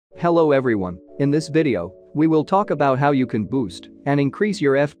Hello everyone, in this video, we will talk about how you can boost and increase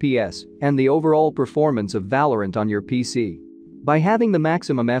your FPS and the overall performance of Valorant on your PC. By having the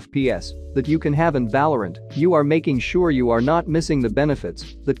maximum FPS that you can have in Valorant, you are making sure you are not missing the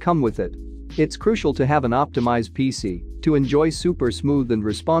benefits that come with it. It's crucial to have an optimized PC to enjoy super smooth and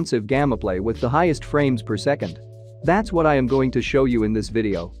responsive gameplay with the highest frames per second. That's what I am going to show you in this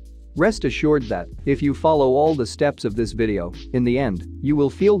video. Rest assured that, if you follow all the steps of this video, in the end, you will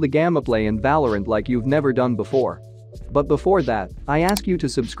feel the gameplay in Valorant like you've never done before. But before that, I ask you to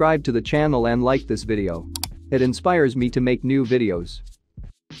subscribe to the channel and like this video. It inspires me to make new videos.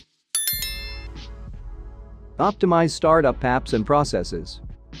 Optimize startup apps and processes.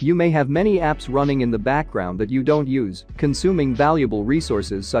 You may have many apps running in the background that you don't use, consuming valuable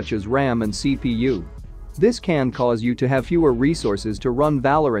resources such as RAM and CPU. This can cause you to have fewer resources to run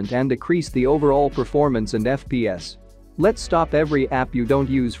Valorant and decrease the overall performance and FPS. Let's stop every app you don't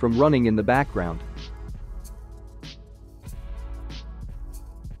use from running in the background.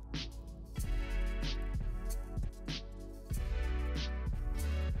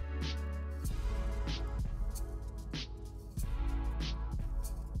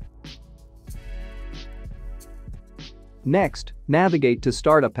 Next, navigate to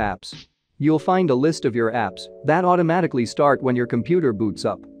Startup Apps. You'll find a list of your apps that automatically start when your computer boots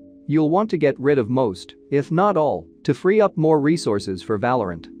up. You'll want to get rid of most, if not all, to free up more resources for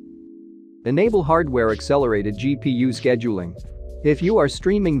Valorant. Enable hardware-accelerated GPU scheduling. If you are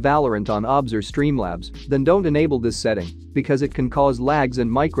streaming Valorant on OBS or Streamlabs, then don't enable this setting because it can cause lags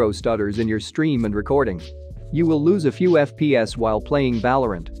and micro-stutters in your stream and recording. You will lose a few FPS while playing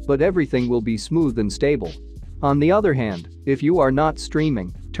Valorant, but everything will be smooth and stable. On the other hand, if you are not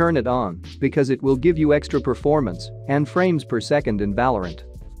streaming, turn it on because it will give you extra performance and frames per second in Valorant.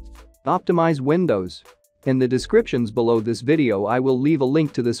 Optimize Windows. In the descriptions below this video I will leave a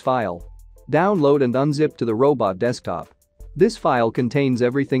link to this file. Download and unzip to the robot desktop. This file contains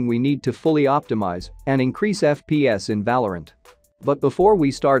everything we need to fully optimize and increase FPS in Valorant. But before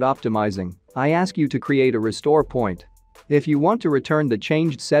we start optimizing, I ask you to create a restore point. If you want to return the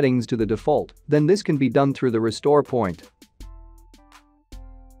changed settings to the default, then this can be done through the restore point.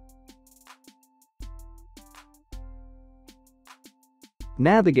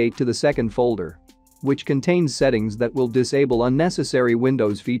 Navigate to the second folder, which contains settings that will disable unnecessary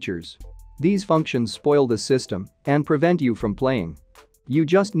Windows features. These functions spoil the system and prevent you from playing. You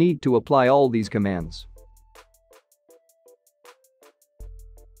just need to apply all these commands.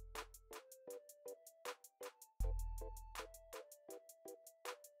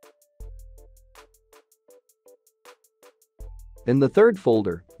 In the third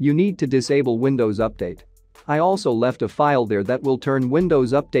folder, you need to disable Windows Update. I also left a file there that will turn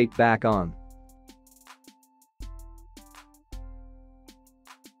Windows Update back on.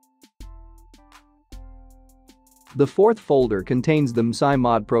 The fourth folder contains the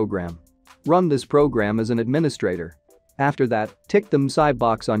MSI program. Run this program as an administrator. After that, tick the MSI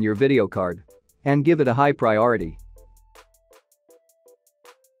box on your video card and give it a high priority.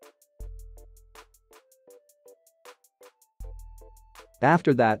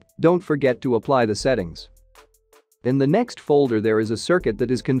 After that, don't forget to apply the settings. In the next folder there is a circuit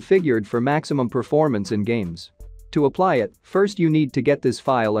that is configured for maximum performance in games. To apply it, first you need to get this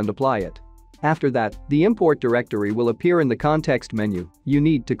file and apply it. After that, the import directory will appear in the context menu. You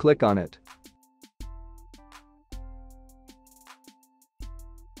need to click on it.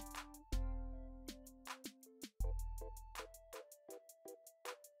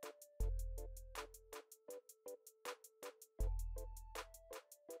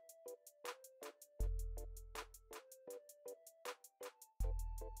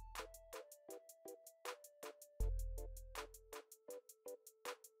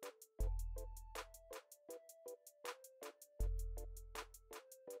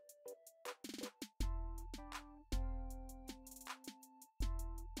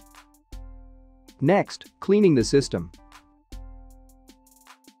 Next, cleaning the system.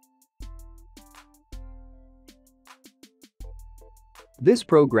 This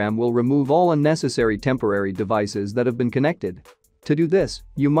program will remove all unnecessary temporary devices that have been connected. To do this,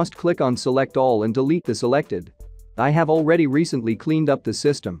 you must click on Select All and delete the selected. I have already recently cleaned up the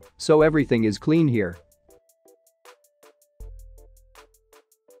system, so everything is clean here.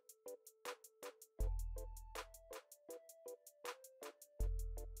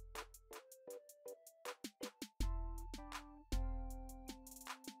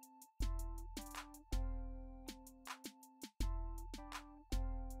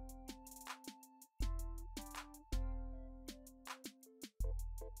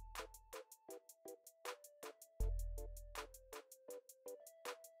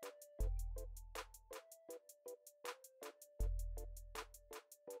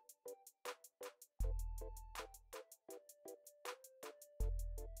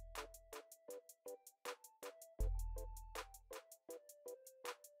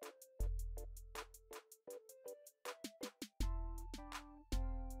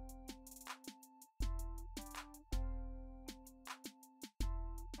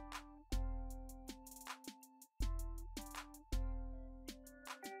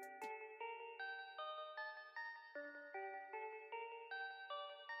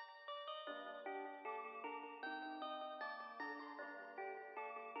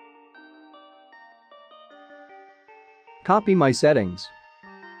 Copy my settings.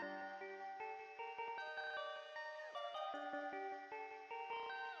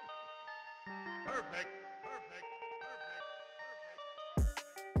 Perfect.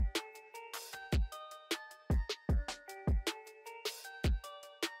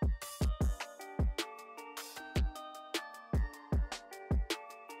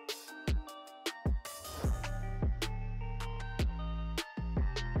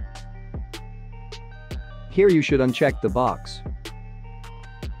 Here you should uncheck the box.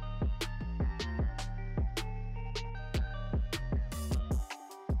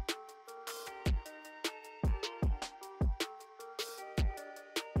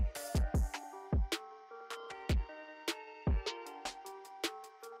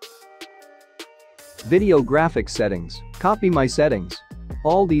 Video graphics settings. Copy my settings.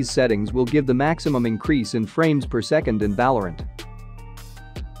 All these settings will give the maximum increase in frames per second in Valorant.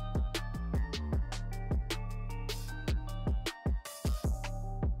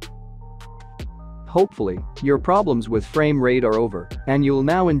 Hopefully, your problems with frame rate are over, and you'll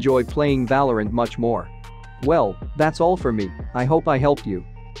now enjoy playing Valorant much more. Well, that's all for me. I hope I helped you.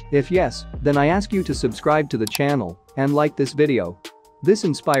 If yes, then I ask you to subscribe to the channel and like this video. This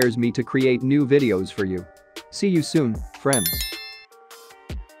inspires me to create new videos for you. See you soon, friends.